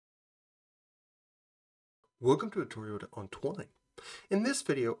Welcome to a tutorial on Twine. In this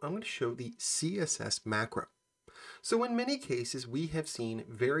video, I'm going to show the CSS macro. So in many cases, we have seen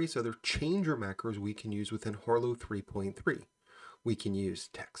various other changer macros we can use within Harlowe 3.3. We can use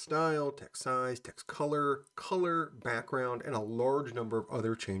text style, text size, text color, background, and a large number of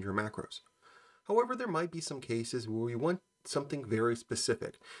other changer macros. However, there might be some cases where we want something very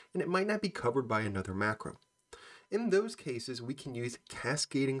specific, and it might not be covered by another macro. In those cases, we can use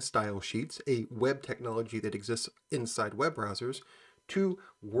Cascading Style Sheets, a web technology that exists inside web browsers, to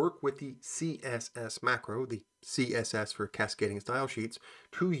work with the CSS macro, the CSS for Cascading Style Sheets,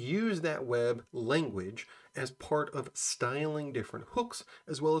 to use that web language as part of styling different hooks,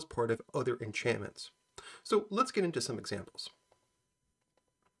 as well as part of other enchantments. So let's get into some examples.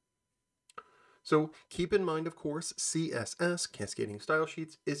 So keep in mind, of course, CSS, Cascading Style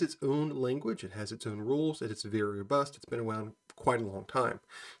Sheets, is its own language. It has its own rules. It's very robust. It's been around quite a long time.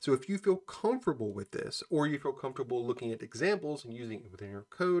 So if you feel comfortable with this, or you feel comfortable looking at examples and using it within your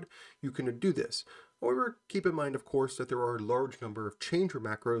code, you can do this. However, keep in mind, of course, that there are a large number of changer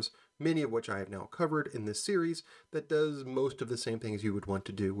macros, many of which I have now covered in this series, that does most of the same things you would want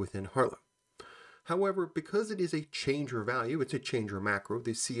to do within Harlowe. However, because it is a changer value, it's a changer macro,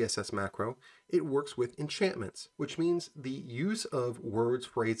 the CSS macro, it works with enchantments, which means the use of words,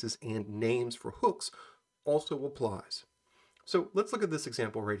 phrases, and names for hooks also applies. So let's look at this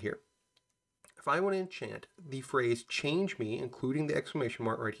example right here. If I want to enchant the phrase change me, including the exclamation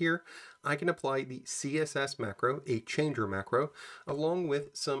mark right here, I can apply the CSS macro, a changer macro, along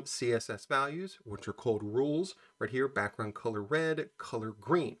with some CSS values, which are called rules, right here, background color red, color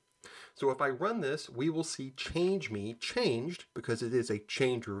green. So if I run this, we will see change me changed because it is a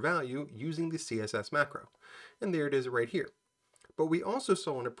changer value using the CSS macro. And there it is right here. But we also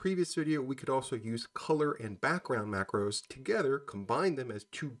saw in a previous video, we could also use color and background macros together, combine them as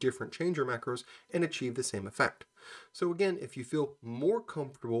two different changer macros and achieve the same effect. So again, if you feel more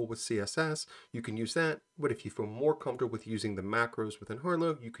comfortable with CSS, you can use that. But if you feel more comfortable with using the macros within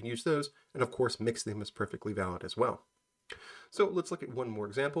Harlowe, you can use those. And of course, mix them is perfectly valid as well. So let's look at one more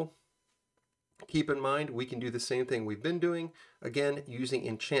example. Keep in mind, we can do the same thing we've been doing, again, using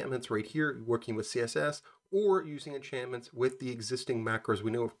enchantments right here, working with CSS, or using enchantments with the existing macros we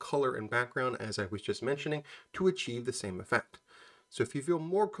know of color and background, as I was just mentioning, to achieve the same effect. So if you feel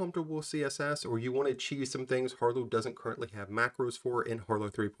more comfortable with CSS, or you want to achieve some things Harlowe doesn't currently have macros for in Harlowe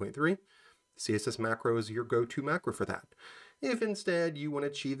 3.3, CSS macro is your go-to macro for that. If instead you want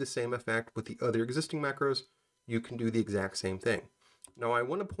to achieve the same effect with the other existing macros, you can do the exact same thing. Now I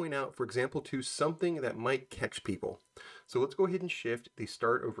want to point out, for example, to something that might catch people. So let's go ahead and shift the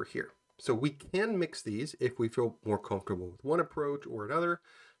start over here. So we can mix these if we feel more comfortable with one approach or another.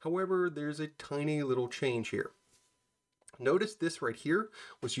 However, there's a tiny little change here. Notice this right here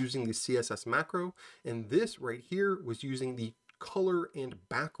was using the CSS macro, and this right here was using the color and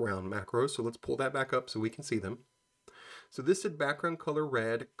background macro. So let's pull that back up so we can see them. So this is background color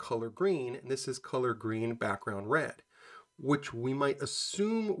red, color green, and this is color green, background red, which we might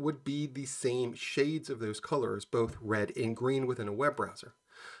assume would be the same shades of those colors, both red and green within a web browser.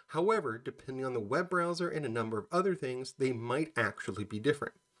 However, depending on the web browser and a number of other things, they might actually be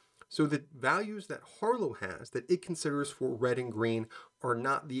different. So the values that Harlowe has that it considers for red and green are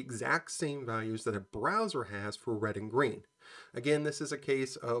not the exact same values that a browser has for red and green. Again, this is a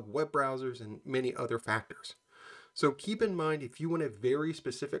case of web browsers and many other factors. So keep in mind, if you want a very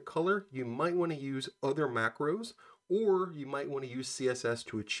specific color, you might want to use other macros, or you might want to use CSS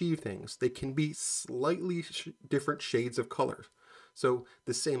to achieve things. They can be slightly different shades of colors. So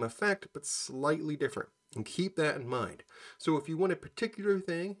the same effect, but slightly different. And keep that in mind. So if you want a particular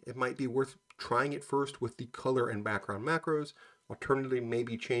thing, it might be worth trying it first with the color and background macros. Alternatively,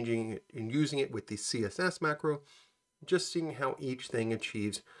 maybe changing it and using it with the CSS macro. Just seeing how each thing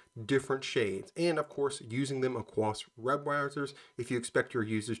achieves different shades, and of course using them across web browsers if you expect your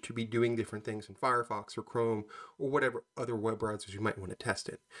users to be doing different things in Firefox or Chrome or whatever other web browsers you might want to test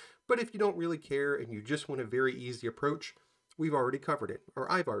it. But if you don't really care and you just want a very easy approach, we've already covered it, or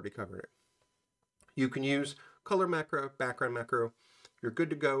I've already covered it. You can use color macro, background macro. You're good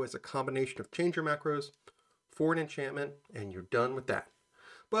to go as a combination of changer macros for an enchantment, and you're done with that.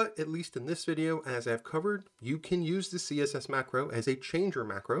 But at least in this video, as I've covered, you can use the CSS macro as a changer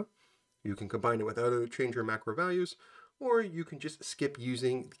macro. You can combine it with other changer macro values, or you can just skip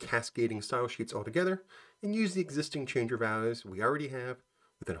using cascading style sheets altogether and use the existing changer values we already have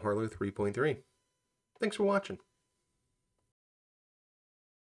within Harlowe 3.3. Thanks for watching.